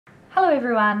Hello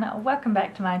everyone, welcome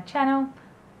back to my channel,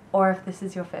 or if this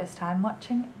is your first time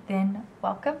watching, then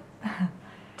welcome.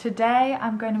 Today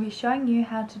I'm going to be showing you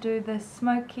how to do this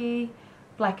smoky,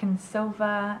 black and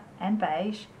silver and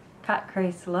beige cut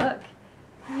crease look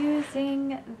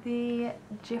using the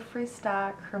Jeffree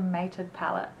Star Cremated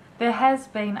Palette. There has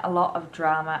been a lot of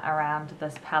drama around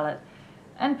this palette,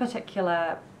 in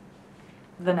particular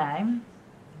the name.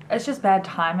 It's just bad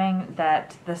timing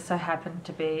that this so happened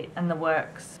to be in the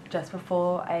works just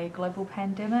before a global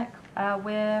pandemic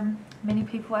where many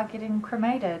people are getting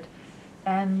cremated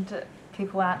and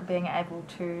people aren't being able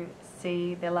to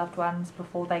see their loved ones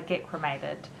before they get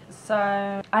cremated.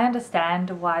 So I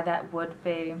understand why that would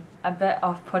be a bit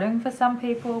off-putting for some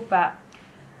people, but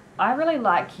I really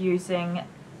like using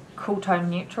cool tone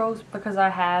neutrals because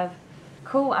I have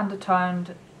cool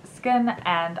undertoned skin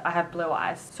and I have blue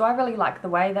eyes, so I really like the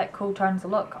way that cool tones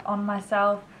look on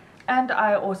myself. And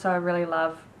I also really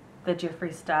love the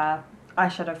Jeffree Star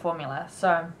eyeshadow formula,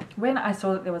 so when I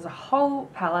saw that there was a whole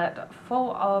palette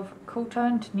full of cool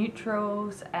toned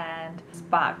neutrals and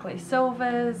sparkly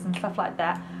silvers and stuff like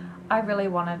that, I really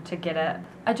wanted to get it.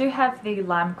 I do have the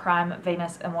Lime Crime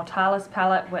Venus Immortalis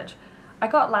palette, which I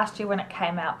got last year when it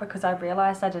came out because I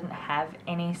realised I didn't have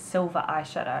any silver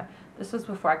eyeshadow. This was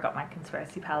before I got my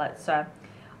Conspiracy palette, so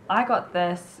I got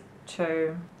this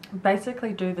to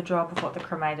basically do the job of what the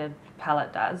Cremated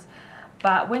palette does.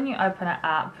 But when you open it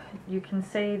up, you can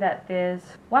see that there's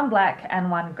one black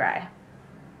and one grey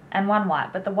and one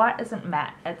white, but the white isn't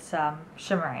matte, it's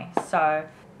shimmery, so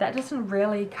that doesn't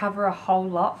really cover a whole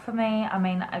lot for me. I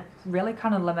mean, it really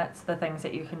kind of limits the things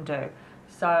that you can do.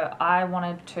 So I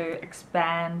wanted to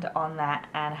expand on that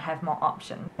and have more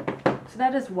options. So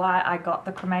that is why I got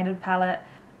the Cremated palette,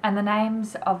 and the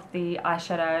names of the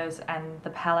eyeshadows and the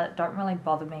palette don't really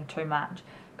bother me too much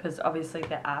because obviously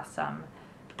there are some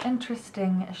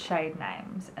interesting shade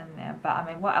names in there, but I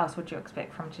mean, what else would you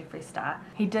expect from Jeffree Star?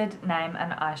 He did name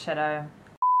an eyeshadow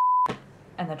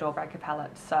in the Jawbreaker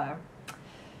palette, so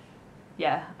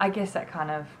yeah, I guess that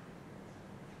kind of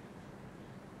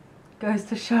goes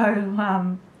to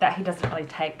show that he doesn't really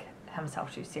take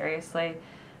himself too seriously,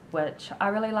 which I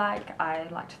really like. I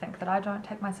like to think that I don't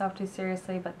take myself too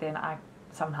seriously, but then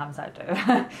sometimes I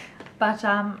do. But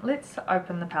let's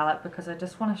open the palette because I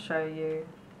just want to show you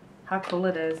how cool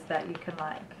it is that you can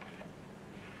like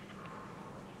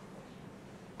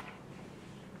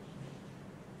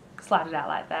slide it out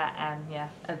like that, and yeah,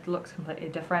 it looks completely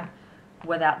different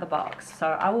without the box. So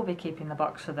I will be keeping the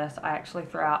box for this. I actually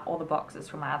threw out all the boxes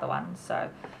from my other ones, so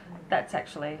that's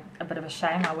actually a bit of a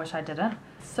shame. I wish I didn't.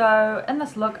 So in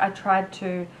this look I tried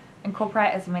to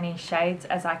incorporate as many shades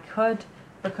as I could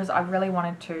because I really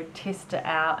wanted to test it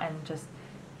out and just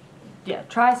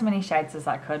try as many shades as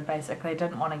I could. Basically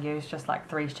didn't want to use just like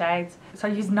 3 shades, so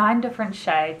I used 9 different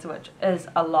shades, which is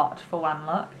a lot for one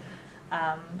look.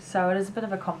 So it is a bit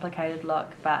of a complicated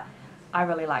look, but I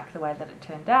really like the way that it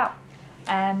turned out.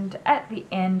 And at the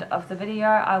end of the video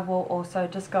I will also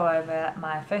just go over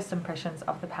my first impressions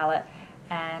of the palette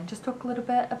and just talk a little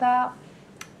bit about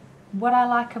what I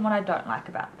like and what I don't like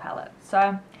about the palette.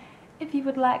 So if you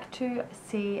would like to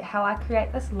see how I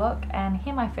create this look and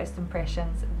hear my first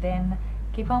impressions, then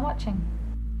keep on watching.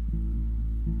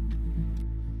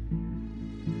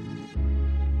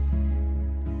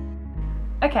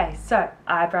 Okay, so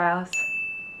eyebrows,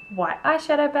 white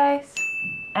eyeshadow base,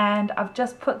 and I've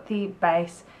just put the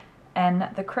base in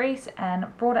the crease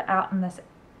and brought it out in this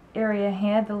area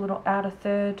here, the little outer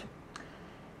third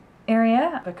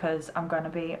area, because I'm going to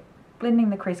be blending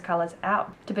the crease colours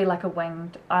out to be like a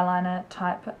winged eyeliner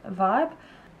type vibe.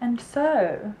 And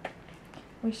so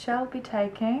we shall be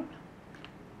taking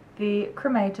the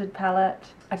Cremated palette.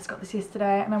 I just got this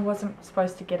yesterday and I wasn't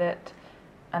supposed to get it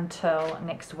until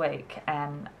next week,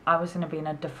 and I was going to be in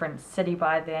a different city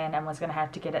by then and was going to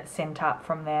have to get it sent up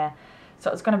from there,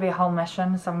 so it's going to be a whole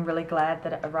mission. So I'm really glad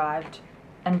that it arrived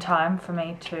in time for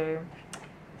me to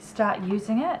start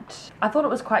using it. I thought it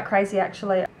was quite crazy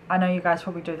actually. I know you guys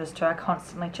probably do this too. I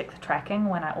constantly check the tracking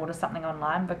when I order something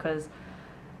online because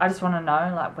I just want to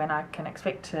know like when I can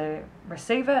expect to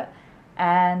receive it.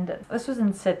 And this was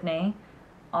in Sydney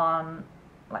on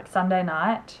like Sunday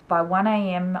night. By 1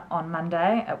 AM on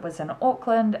Monday it was in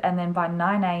Auckland, and then by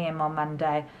 9 AM on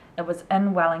Monday it was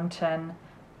in Wellington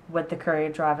with the courier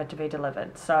driver to be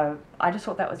delivered. So I just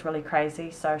thought that was really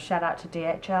crazy, so shout out to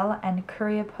DHL and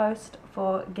Courier Post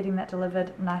for getting that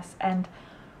delivered nice and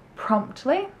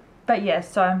promptly. But yeah,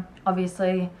 so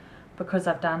obviously because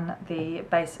I've done the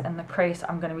base and the crease,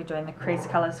 I'm going to be doing the crease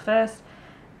colours first.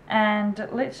 And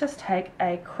let's just take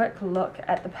a quick look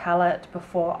at the palette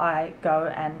before I go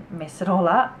and mess it all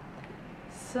up.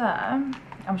 So,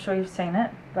 I'm sure you've seen it,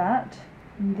 but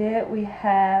there we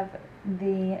have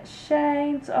the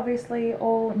shades, obviously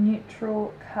all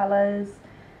neutral colours,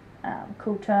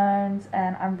 cool tones,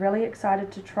 and I'm really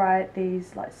excited to try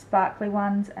these like sparkly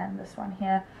ones and this one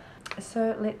here.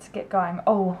 So let's get going.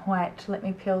 Oh wait, let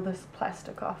me peel this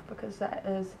plastic off because that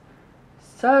is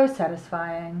so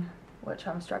satisfying, which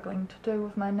I'm struggling to do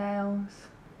with my nails.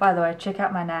 By the way, check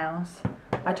out my nails.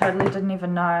 I totally didn't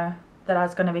even know that I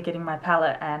was going to be getting my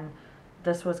palette, and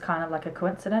this was kind of like a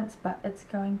coincidence, but it's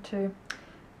going to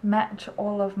match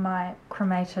all of my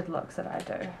cremated looks that I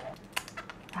do.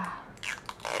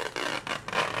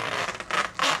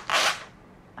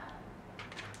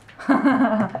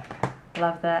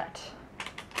 Love that.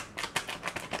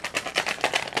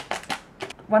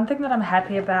 One thing that I'm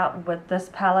happy about with this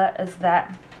palette is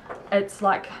that it's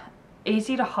like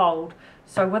easy to hold.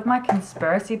 So with my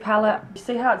Conspiracy palette, you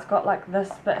see how it's got like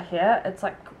this bit here? It's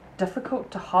like difficult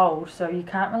to hold, so you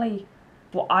can't really,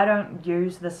 well, I don't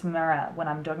use this mirror when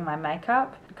I'm doing my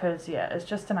makeup because yeah, it's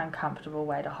just an uncomfortable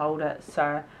way to hold it.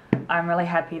 So I'm really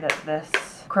happy that this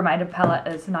Cremated palette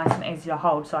is nice and easy to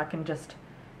hold, so I can just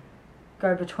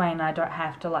go between. I don't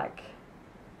have to like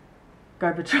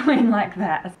go between like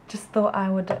that. Just thought I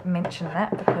would mention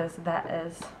that because that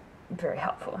is very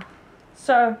helpful.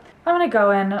 So I'm going to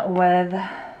go in with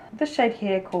this shade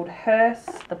here called Hearse,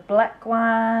 the black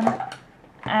one,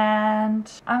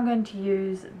 and I'm going to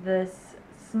use this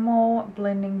small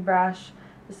blending brush.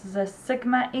 This is a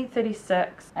Sigma E36,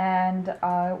 and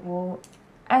I will,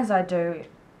 as I do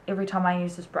every time I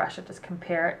use this brush, I just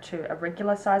compare it to a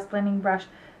regular size blending brush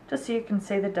just so you can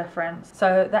see the difference.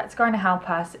 So that's going to help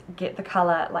us get the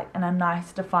colour like in a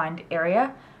nice defined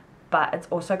area, but it's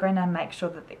also going to make sure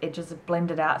that the edges are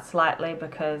blended out slightly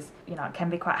because, you know, it can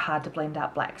be quite hard to blend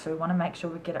out black, so we want to make sure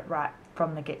we get it right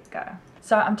from the get-go.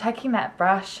 So I'm taking that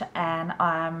brush and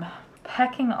I'm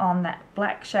packing on that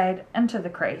black shade into the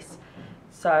crease.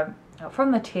 So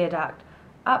from the tear duct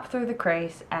up through the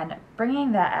crease and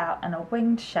bringing that out in a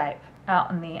winged shape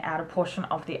out in the outer portion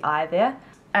of the eye there.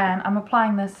 And I'm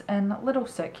applying this in little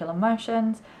circular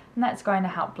motions, and that's going to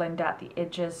help blend out the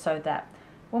edges so that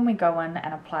when we go in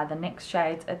and apply the next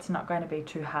shades, it's not going to be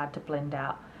too hard to blend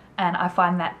out. And I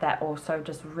find that that also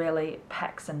just really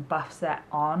packs and buffs that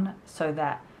on so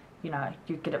that, you know,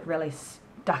 you get it really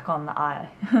stuck on the eye.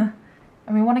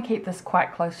 And we want to keep this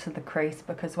quite close to the crease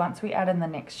because once we add in the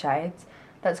next shades,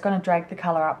 that's going to drag the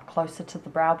colour up closer to the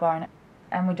brow bone,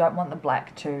 and we don't want the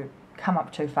black to come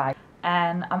up too far.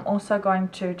 And I'm also going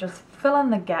to just fill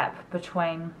in the gap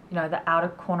between, you know, the outer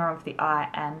corner of the eye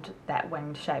and that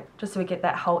winged shape, just so we get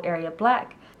that whole area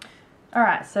black.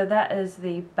 Alright, so that is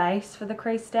the base for the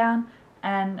crease down,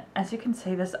 and as you can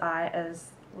see, this eye is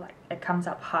like, it comes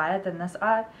up higher than this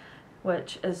eye,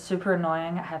 which is super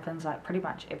annoying. It happens like pretty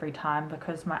much every time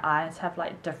because my eyes have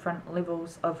like different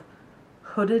levels of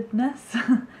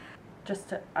hoodedness. Just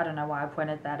to, I don't know why I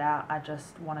pointed that out, I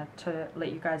just wanted to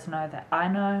let you guys know that I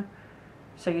know,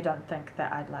 so you don't think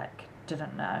that I like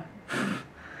didn't know.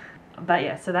 But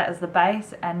yeah, so that is the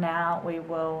base, and now we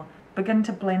will begin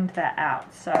to blend that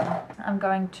out. So I'm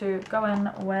going to go in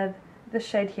with this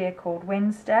shade here called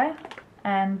Wednesday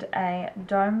and a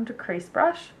domed crease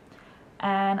brush,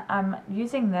 and I'm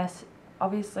using this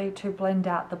obviously to blend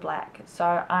out the black.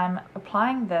 So I'm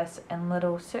applying this in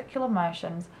little circular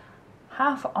motions,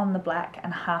 half on the black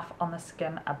and half on the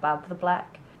skin above the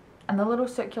black. And the little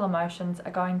circular motions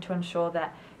are going to ensure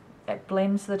that it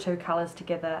blends the two colours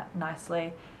together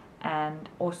nicely and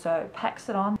also packs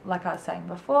it on, like I was saying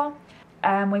before.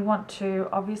 And we want to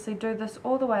obviously do this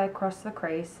all the way across the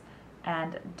crease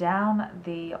and down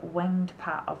the winged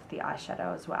part of the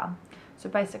eyeshadow as well. So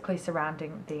basically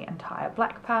surrounding the entire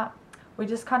black part. We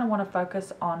just kind of want to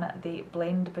focus on the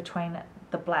blend between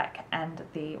the black and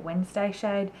the Wednesday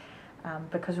shade,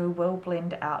 because we will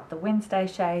blend out the Wednesday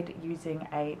shade using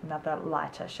another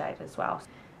lighter shade as well.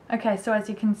 Okay, so as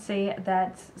you can see,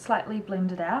 that's slightly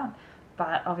blended out,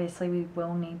 but obviously we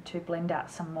will need to blend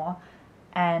out some more.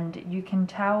 And you can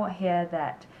tell here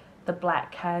that the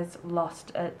black has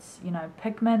lost its, you know,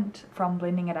 pigment from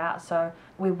blending it out, so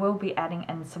we will be adding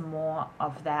in some more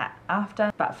of that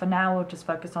after, but for now we'll just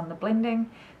focus on the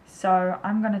blending. So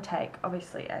I'm going to take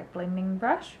obviously a blending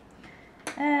brush,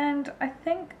 and I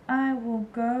think I will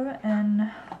go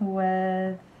in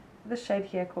with the shade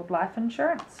here called Life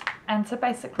Insurance. And so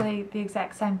basically the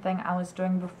exact same thing I was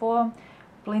doing before,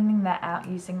 blending that out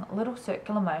using little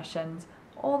circular motions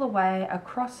all the way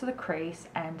across the crease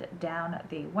and down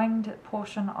the winged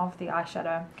portion of the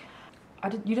eyeshadow.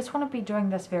 You just want to be doing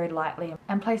this very lightly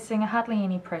and placing hardly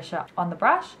any pressure on the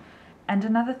brush, And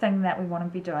another thing that we want to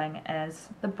be doing is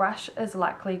the brush is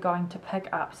likely going to pick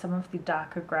up some of the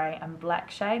darker grey and black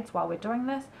shades while we're doing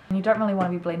this. And you don't really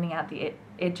want to be blending out the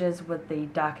edges with the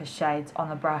darker shades on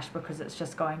the brush because it's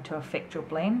just going to affect your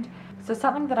blend. So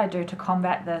something that I do to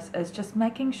combat this is just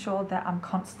making sure that I'm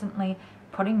constantly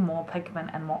putting more pigment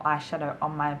and more eyeshadow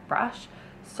on my brush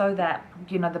so that,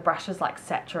 you know, the brush is like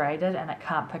saturated and it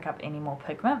can't pick up any more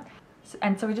pigment.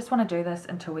 And so we just want to do this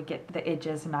until we get the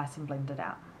edges nice and blended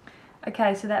out.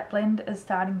 Okay, so that blend is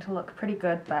starting to look pretty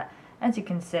good, but as you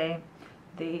can see,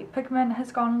 the pigment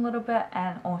has gone a little bit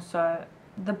and also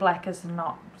the black is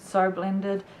not so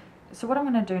blended. So what I'm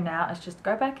going to do now is just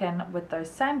go back in with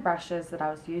those same brushes that I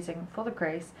was using for the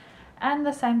crease and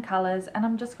the same colours, and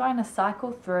I'm just going to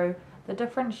cycle through the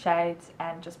different shades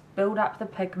and just build up the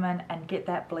pigment and get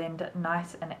that blend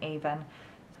nice and even.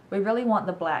 We really want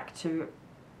the black to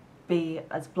be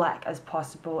as black as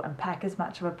possible and pack as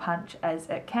much of a punch as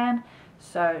it can.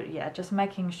 So yeah, just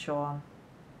making sure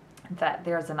that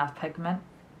there is enough pigment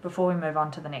before we move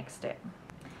on to the next step.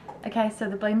 Okay, so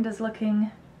the blend is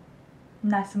looking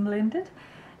nice and blended,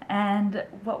 and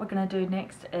what we're going to do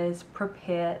next is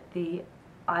prepare the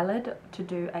eyelid to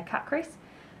do a cut crease.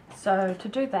 So to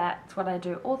do that, it's what I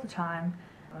do all the time.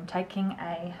 I'm taking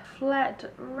a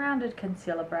flat rounded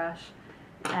concealer brush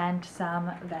and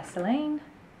some Vaseline,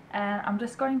 and I'm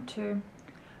just going to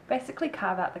basically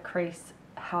carve out the crease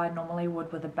how I normally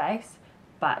would with a base,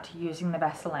 but using the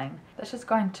Vaseline. That's just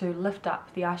going to lift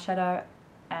up the eyeshadow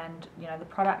and, you know, the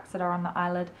products that are on the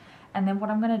eyelid. And then what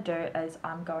I'm going to do is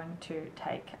I'm going to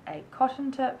take a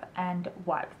cotton tip and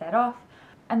wipe that off,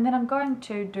 and then I'm going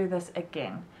to do this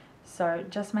again. So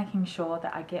just making sure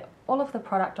that I get all of the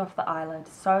product off the eyelid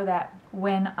so that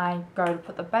when I go to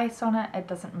put the base on it, it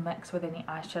doesn't mix with any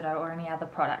eyeshadow or any other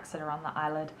products that are on the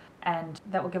eyelid, and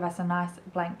that will give us a nice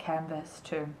blank canvas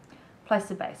to place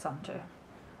the base onto.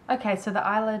 Okay, so the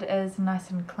eyelid is nice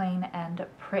and clean and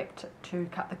prepped to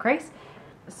cut the crease.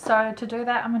 So to do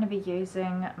that, I'm going to be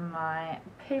using my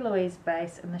P. Louise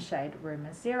base in the shade Room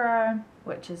 0,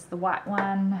 which is the white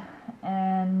one,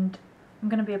 and I'm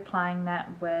going to be applying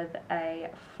that with a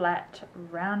flat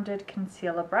rounded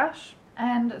concealer brush.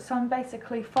 And so I'm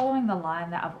basically following the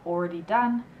line that I've already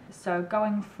done, so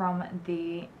going from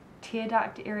the tear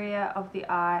duct area of the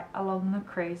eye along the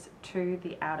crease to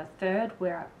the outer third,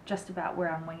 where just about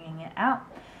where I'm winging it out.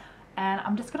 And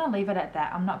I'm just going to leave it at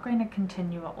that. I'm not going to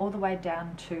continue it all the way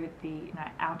down to the, you know,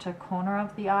 outer corner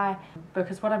of the eye,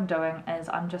 because what I'm doing is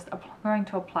I'm just going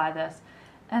to apply this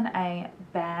in a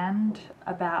band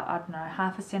about, I don't know,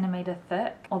 1/2 centimeter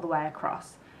thick all the way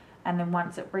across. And then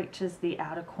once it reaches the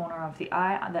outer corner of the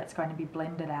eye, that's going to be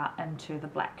blended out into the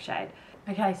black shade.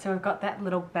 Okay, so we've got that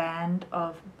little band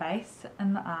of base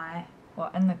in the eye,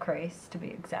 or in the crease to be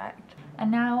exact.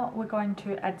 And now we're going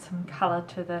to add some colour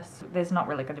to this. There's not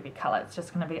really going to be colour, it's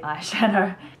just going to be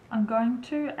eyeshadow. I'm going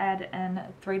to add in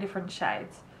 3 different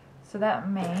shades. So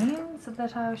that means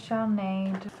that I shall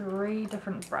need 3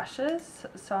 different brushes.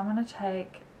 So I'm going to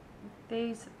take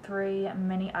these 3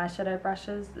 mini eyeshadow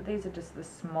brushes. These are just the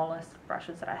smallest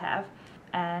brushes that I have.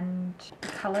 And the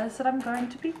colours that I'm going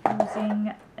to be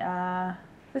using are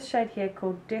this shade here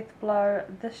called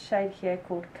Deathblow, this shade here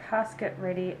called Casket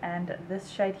Ready, and this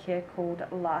shade here called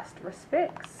Last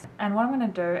Respects. And what I'm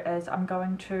going to do is I'm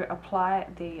going to apply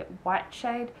the white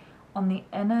shade on the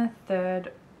inner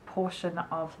third portion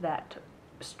of that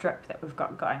strip that we've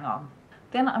got going on.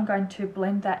 Then I'm going to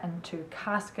blend that into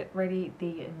Casket Ready,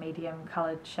 the medium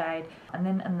coloured shade, and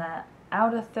then in the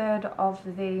outer third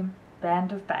of the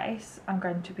band of base I'm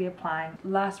going to be applying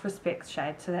Last Respects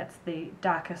shade, so that's the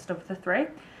darkest of the 3,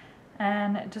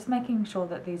 and just making sure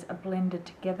that these are blended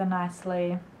together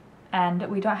nicely, and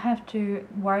we don't have to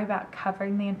worry about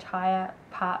covering the entire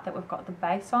part that we've got the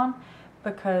base on,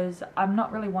 because I'm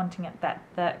not really wanting it that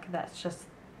thick. That's just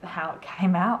how it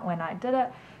came out when I did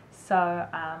it. So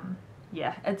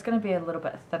yeah, it's going to be a little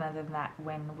bit thinner than that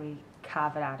when we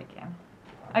carve it out again.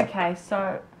 Okay,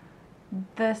 so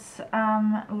this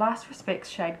Last Respects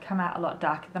shade come out a lot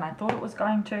darker than I thought it was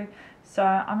going to, so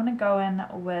I'm going to go in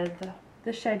with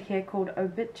this shade here called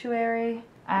Obituary,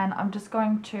 and I'm just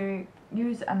going to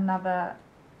use another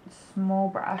small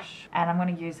brush, and I'm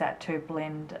going to use that to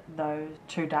blend those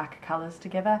 2 darker colours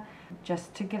together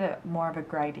just to get it more of a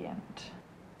gradient.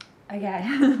 Okay,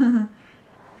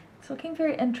 it's looking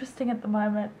very interesting at the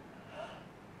moment.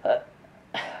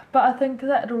 But I think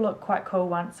that it'll look quite cool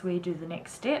once we do the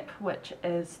next step, which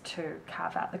is to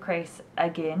carve out the crease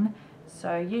again.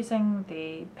 So using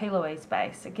the P. Louise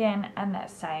base again and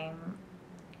that same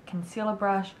concealer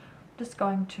brush, just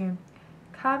going to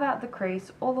carve out the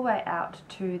crease all the way out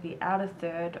to the outer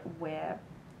third where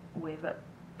we've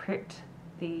prepped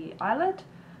the eyelid,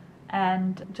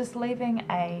 and just leaving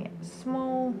a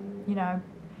small, you know,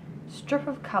 strip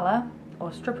of colour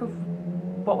or strip of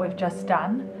what we've just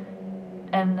done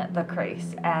in the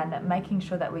crease, and making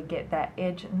sure that we get that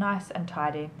edge nice and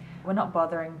tidy. We're not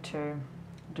bothering to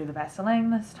do the Vaseline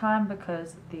this time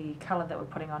because the colour that we're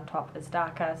putting on top is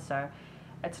darker, so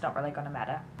it's not really going to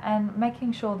matter. And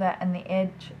making sure that in the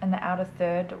edge, in the outer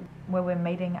third where we're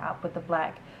meeting up with the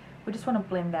black, we just want to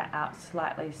blend that out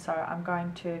slightly. So I'm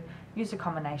going to use a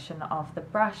combination of the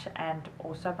brush and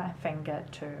also my finger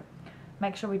to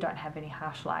make sure we don't have any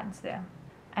harsh lines there.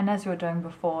 And as we were doing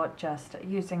before, just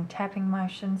using tapping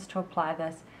motions to apply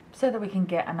this so that we can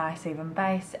get a nice even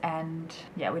base, and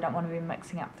yeah, we don't want to be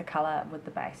mixing up the colour with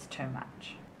the base too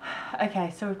much.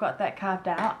 Okay, so we've got that carved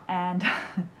out, and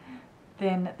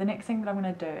then the next thing that I'm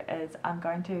going to do is I'm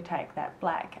going to take that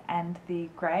black and the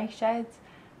grey shades,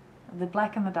 the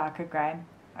black and the darker grey,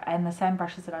 and the same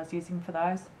brushes that I was using for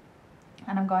those,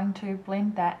 and I'm going to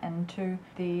blend that into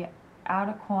the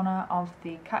outer corner of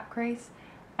the cut crease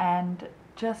and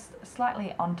just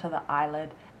slightly onto the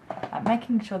eyelid,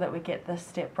 making sure that we get this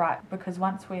step right, because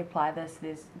once we apply this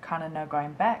there's kind of no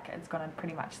going back. It's going to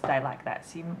pretty much stay like that,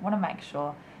 so you want to make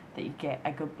sure that you get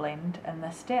a good blend in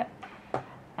this step.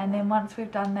 And then once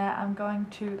we've done that, I'm going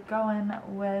to go in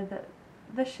with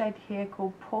this shade here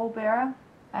called Pallbearer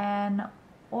and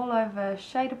all over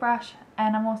shader brush,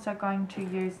 and I'm also going to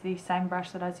use the same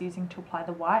brush that I was using to apply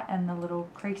the white and the little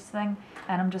crease thing,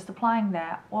 and I'm just applying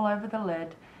that all over the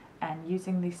lid and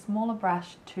using the smaller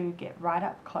brush to get right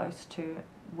up close to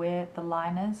where the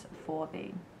line is for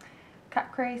the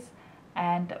cut crease,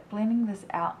 and blending this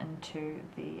out into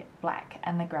the black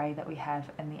and the grey that we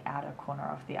have in the outer corner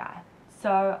of the eye.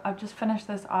 So I've just finished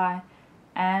this eye,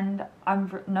 and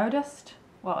I've noticed,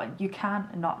 well, you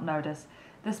can't not notice,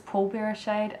 this Pallbearer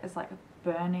shade is like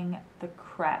burning the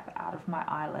crap out of my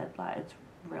eyelid. Like, it's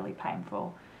really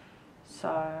painful.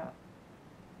 So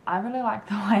I really like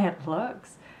the way it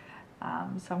looks.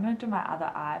 So I'm going to do my other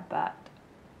eye, but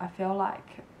I feel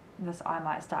like this eye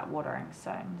might start watering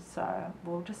soon, so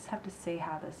we'll just have to see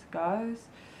how this goes.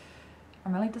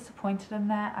 I'm really disappointed in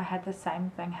that. I had the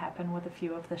same thing happen with a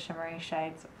few of the shimmery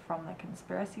shades from the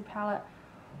Conspiracy palette.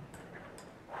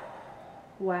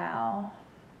 Wow.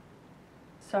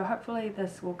 So hopefully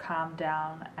this will calm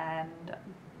down and,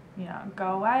 you know,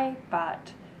 go away,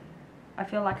 but I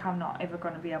feel like I'm not ever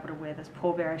going to be able to wear this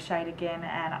Pallbearer shade again,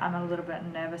 and I'm a little bit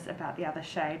nervous about the other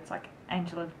shades like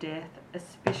Angel of Death,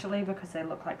 especially because they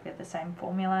look like they're the same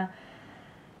formula.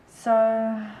 So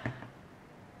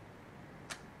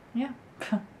yeah.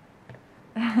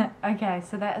 Okay,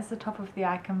 so that is the top of the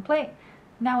eye complete.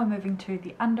 Now we're moving to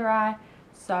the under eye.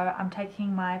 So I'm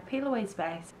taking my P. Louise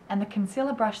base and the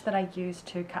concealer brush that I used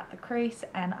to cut the crease,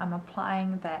 and I'm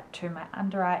applying that to my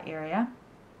under eye area,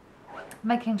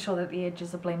 making sure that the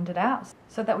edges are blended out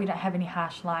so that we don't have any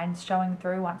harsh lines showing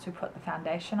through once we put the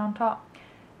foundation on top.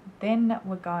 Then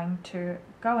we're going to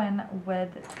go in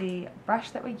with the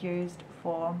brush that we used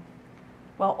for,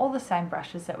 well, all the same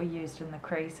brushes that we used in the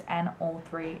crease and all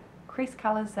three crease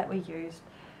colours that we used.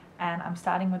 And I'm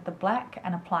starting with the black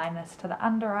and applying this to the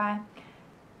under eye,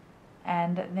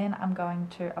 and then I'm going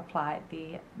to apply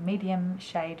the medium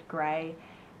shade grey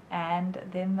and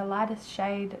then the lightest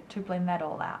shade to blend that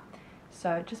all out.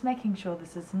 So just making sure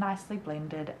this is nicely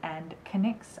blended and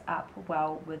connects up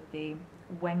well with the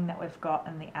wing that we've got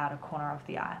in the outer corner of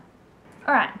the eye.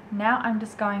 Alright, now I'm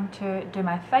just going to do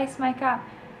my face makeup,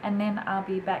 and then I'll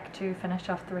be back to finish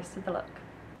off the rest of the look.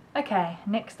 Okay,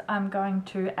 next I'm going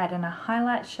to add in a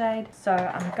highlight shade. So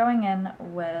I'm going in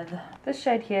with this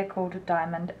shade here called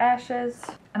Diamond Ashes,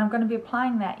 and I'm going to be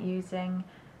applying that using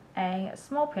a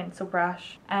small pencil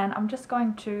brush, and I'm just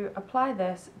going to apply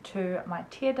this to my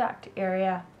tear duct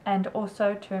area and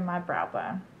also to my brow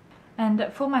bone. And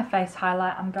for my face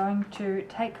highlight, I'm going to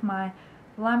take my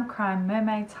Lime Crime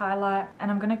Mermaid's highlight,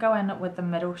 and I'm going to go in with the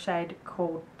middle shade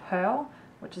called Pearl,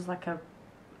 which is like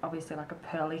obviously like a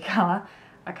pearly colour.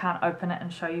 I can't open it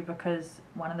and show you because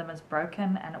one of them is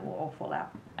broken and it will all fall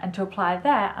out. And to apply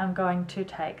that, I'm going to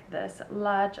take this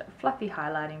large fluffy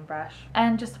highlighting brush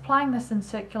and just applying this in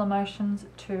circular motions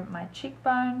to my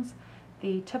cheekbones,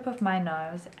 the tip of my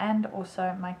nose, and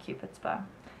also my cupid's bow.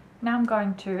 Now I'm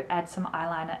going to add some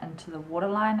eyeliner into the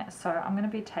waterline, so I'm going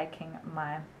to be taking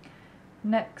my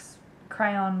NYX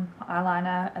crayon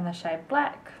eyeliner in the shade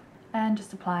black and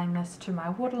just applying this to my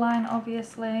waterline,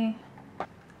 obviously.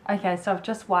 Okay, so I've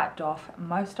just wiped off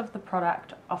most of the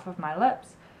product off of my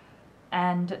lips,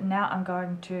 and now I'm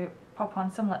going to pop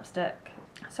on some lipstick.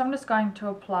 So I'm just going to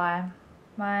apply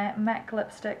my MAC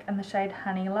lipstick in the shade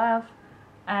Honey Love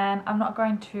And I'm not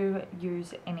going to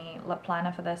use any lip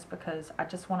liner for this because I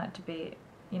just want it to be,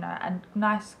 you know, a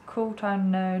nice cool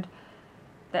tone nude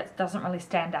that doesn't really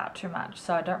stand out too much,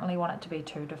 so I don't really want it to be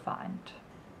too defined.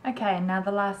 Okay, now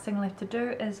the last thing left to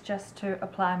do is just to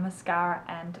apply mascara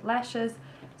and lashes.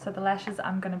 So the lashes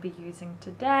I'm going to be using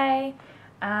today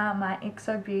are my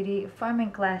XO Beauty Foam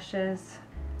Ink lashes.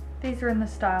 These are in the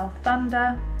style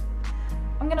Thunder.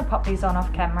 I'm going to pop these on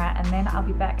off camera and then I'll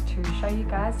be back to show you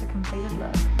guys the completed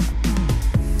look.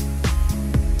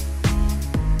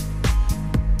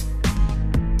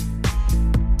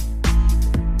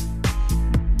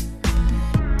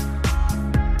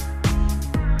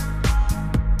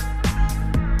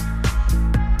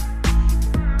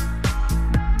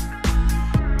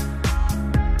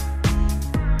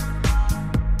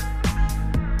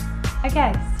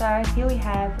 Okay, so here we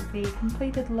have the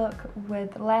completed look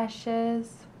with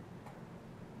lashes.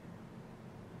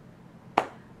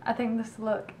 I think this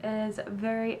look is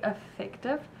very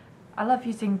effective. I love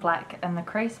using black in the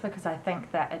crease because I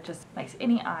think that it just makes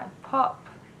any eye pop.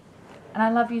 And I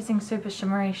love using super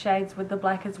shimmery shades with the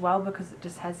black as well because it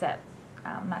just has that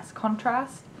nice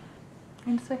contrast.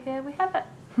 And so here we have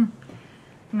it.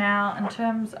 Now in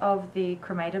terms of the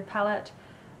Cremated palette,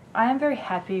 I am very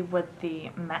happy with the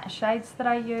matte shades that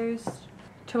I used.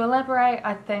 To elaborate,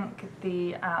 I think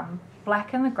the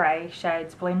black and the grey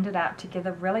shades blended out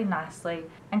together really nicely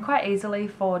and quite easily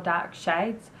for dark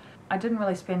shades. I didn't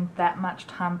really spend that much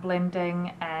time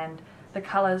blending and the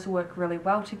colours work really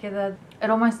well together. It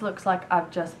almost looks like I've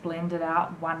just blended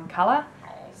out one colour.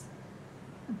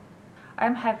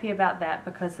 I'm happy about that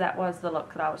because that was the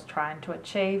look that I was trying to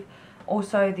achieve.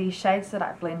 Also the shades that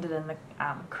I blended in the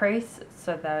crease,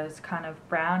 so those kind of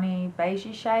browny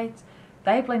beigey shades,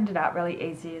 they blended out really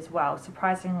easy as well,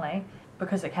 surprisingly,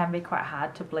 because it can be quite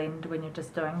hard to blend when you're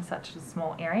just doing such a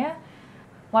small area.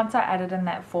 Once I added in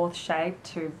that fourth shade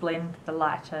to blend the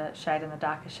lighter shade and the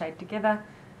darker shade together,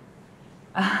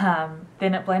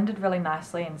 then it blended really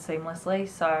nicely and seamlessly,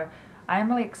 so I am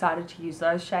really excited to use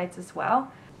those shades as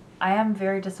well. I am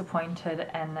very disappointed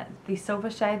in the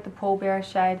silver shade, the Pallbearer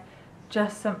shade,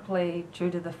 just simply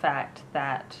due to the fact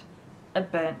that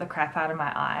it burnt the crap out of my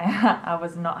eye. I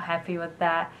was not happy with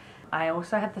that. I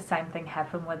also had the same thing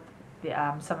happen with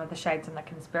the, some of the shades in the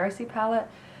Conspiracy palette.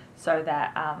 So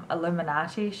that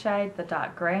Illuminati shade, the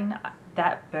dark green,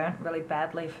 that burnt really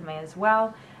badly for me as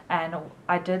well. And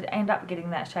I did end up getting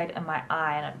that shade in my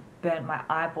eye and it burnt my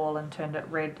eyeball and turned it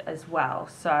red as well.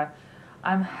 So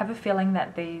I have a feeling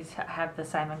that these have the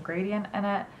same ingredient in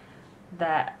it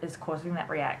that is causing that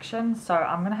reaction, so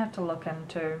I'm going to have to look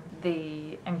into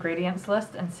the ingredients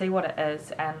list and see what it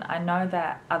is. And I know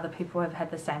that other people have had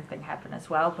the same thing happen as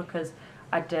well because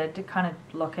I did kind of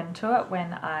look into it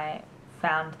when I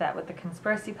found that with the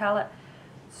Conspiracy palette.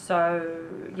 So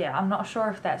yeah, I'm not sure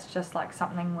if that's just like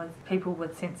something with people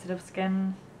with sensitive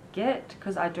skin get,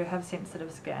 because I do have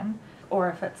sensitive skin, or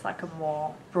if it's like a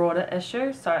more broader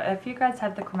issue. So if you guys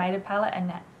have the Cremated palette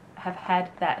and have had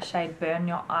that shade burn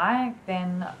your eye,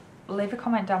 then leave a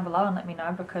comment down below and let me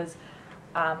know, because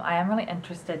I am really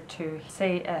interested to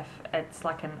see if it's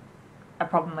like a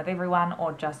problem with everyone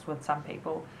or just with some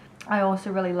people. I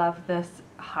also really love this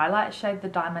highlight shade, the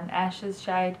Diamond Ashes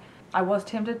shade. I was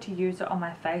tempted to use it on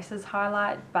my face as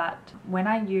highlight, but when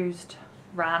I used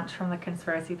Ranch from the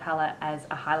Conspiracy palette as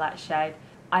a highlight shade,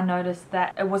 I noticed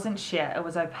that it wasn't sheer, it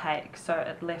was opaque, so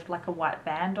it left like a white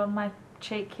band on my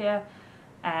cheek here.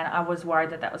 And I was worried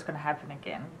that that was going to happen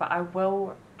again, but I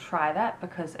will try that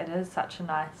because it is such a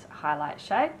nice highlight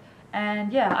shade.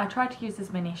 And yeah, I tried to use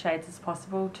as many shades as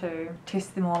possible to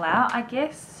test them all out, I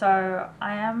guess. So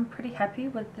I am pretty happy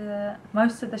with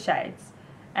most of the shades,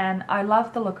 and I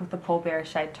love the look of the Pallbearer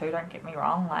shade too, don't get me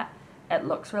wrong, like it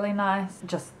looks really nice.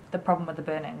 Just the problem with the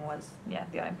burning was, yeah,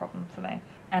 the only problem for me.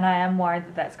 And I am worried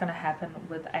that that's going to happen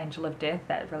with Angel of Death,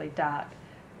 that really dark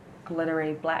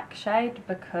glittery black shade,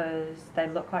 because they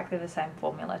look like they're the same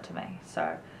formula to me.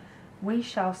 So we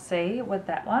shall see with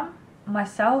that one.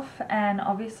 Myself and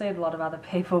obviously a lot of other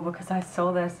people, because I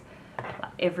saw this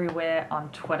everywhere on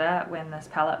Twitter when this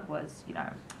palette was, you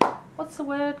know, what's the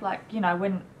word, like, you know,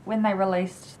 when they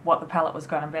released what the palette was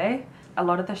going to be. A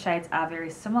lot of the shades are very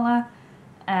similar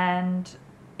and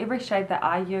every shade that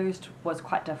I used was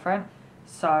quite different,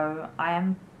 so I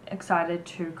am excited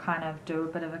to kind of do a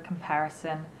bit of a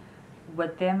comparison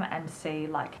with them and see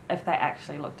like if they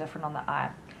actually look different on the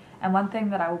eye. And one thing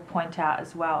that I will point out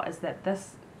as well is that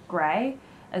this grey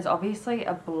is obviously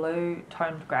a blue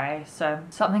toned grey. So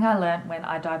something I learned when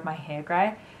I dyed my hair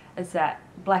grey is that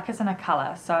black isn't a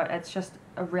colour, so it's just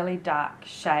a really dark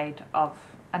shade of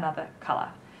another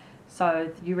colour.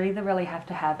 So you either really have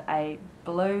to have a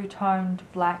blue toned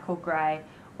black or grey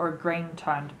or a green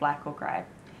toned black or grey.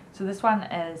 So this one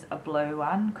is a blue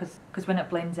one because when it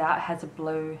blends out it has a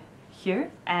blue hue,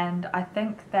 and I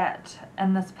think that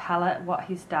in this palette what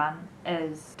he's done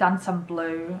is done some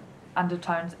blue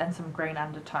undertones and some green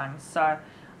undertones. So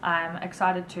I'm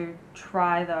excited to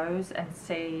try those and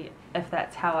see if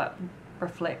that's how it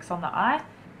reflects on the eye.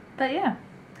 But yeah,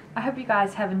 I hope you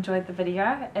guys have enjoyed the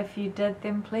video. If you did,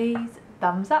 then please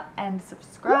thumbs up and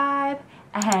subscribe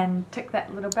and tick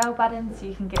that little bell button so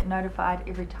you can get notified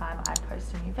every time I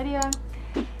post a new video.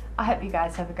 I hope you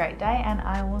guys have a great day, and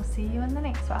I will see you in the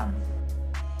next one.